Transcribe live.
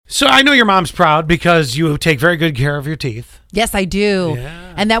So I know your mom's proud because you take very good care of your teeth. Yes, I do.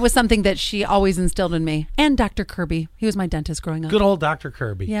 Yeah. And that was something that she always instilled in me. And Dr. Kirby. He was my dentist growing up. Good old Dr.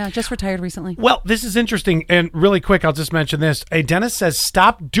 Kirby. Yeah, just retired recently. Well, this is interesting. And really quick, I'll just mention this. A dentist says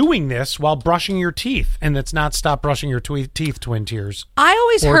stop doing this while brushing your teeth. And it's not stop brushing your teeth, twin tears. I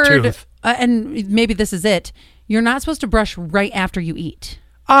always Or heard, tooth. and maybe this is it, you're not supposed to brush right after you eat.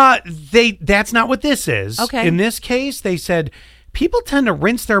 That's not what this is. Okay. In this case, they said people tend to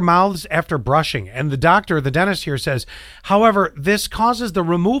rinse their mouths after brushing. And the dentist here says, however, this causes the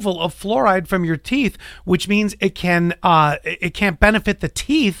removal of fluoride from your teeth, which means it can't benefit the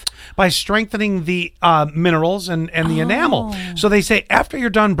teeth by strengthening the minerals and the enamel. So they say after you're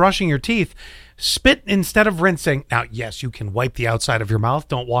done brushing your teeth, spit instead of rinsing. Now, yes, you can wipe the outside of your mouth.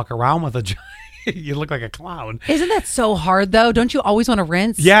 Don't walk around with a you look like a clown. Isn't that so hard, though? Don't you always want to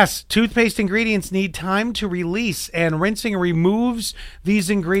rinse? Yes. Toothpaste ingredients need time to release, and rinsing removes these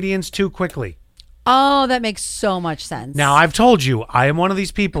ingredients too quickly. Oh, that makes so much sense. Now, I've told you, I am one of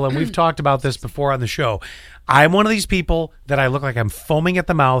these people, and we've talked about this before on the show. I'm one of these people that I look like I'm foaming at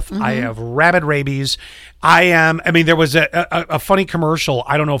the mouth. Mm-hmm. I have rabid rabies. There was a funny commercial,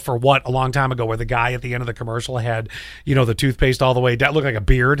 I don't know for what, a long time ago, where the guy at the end of the commercial had, the toothpaste all the way down, looked like a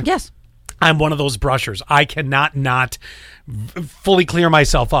beard. Yes. I'm one of those brushers. I cannot not fully clear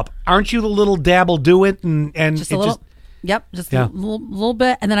myself up. Aren't you the little dabble do it and Just a little. Just a little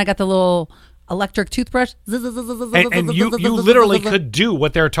bit. And then I got the little electric toothbrush. And you literally could do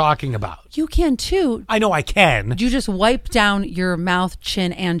what they're talking about. You can too. I know I can. You just wipe down your mouth,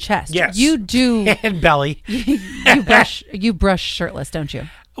 chin, and chest. Yes. You do. And belly. You brush shirtless, don't you?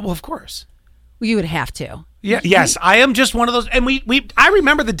 Well, of course. You would have to. Yeah, yes, I am just one of those. And I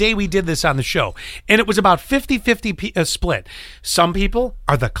remember the day we did this on the show, and it was about 50-50 split. Some people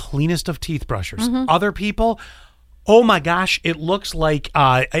are the cleanest of teeth brushers. Mm-hmm. Other people, oh my gosh, it looks like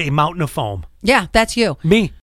a mountain of foam. Yeah, that's you. Me.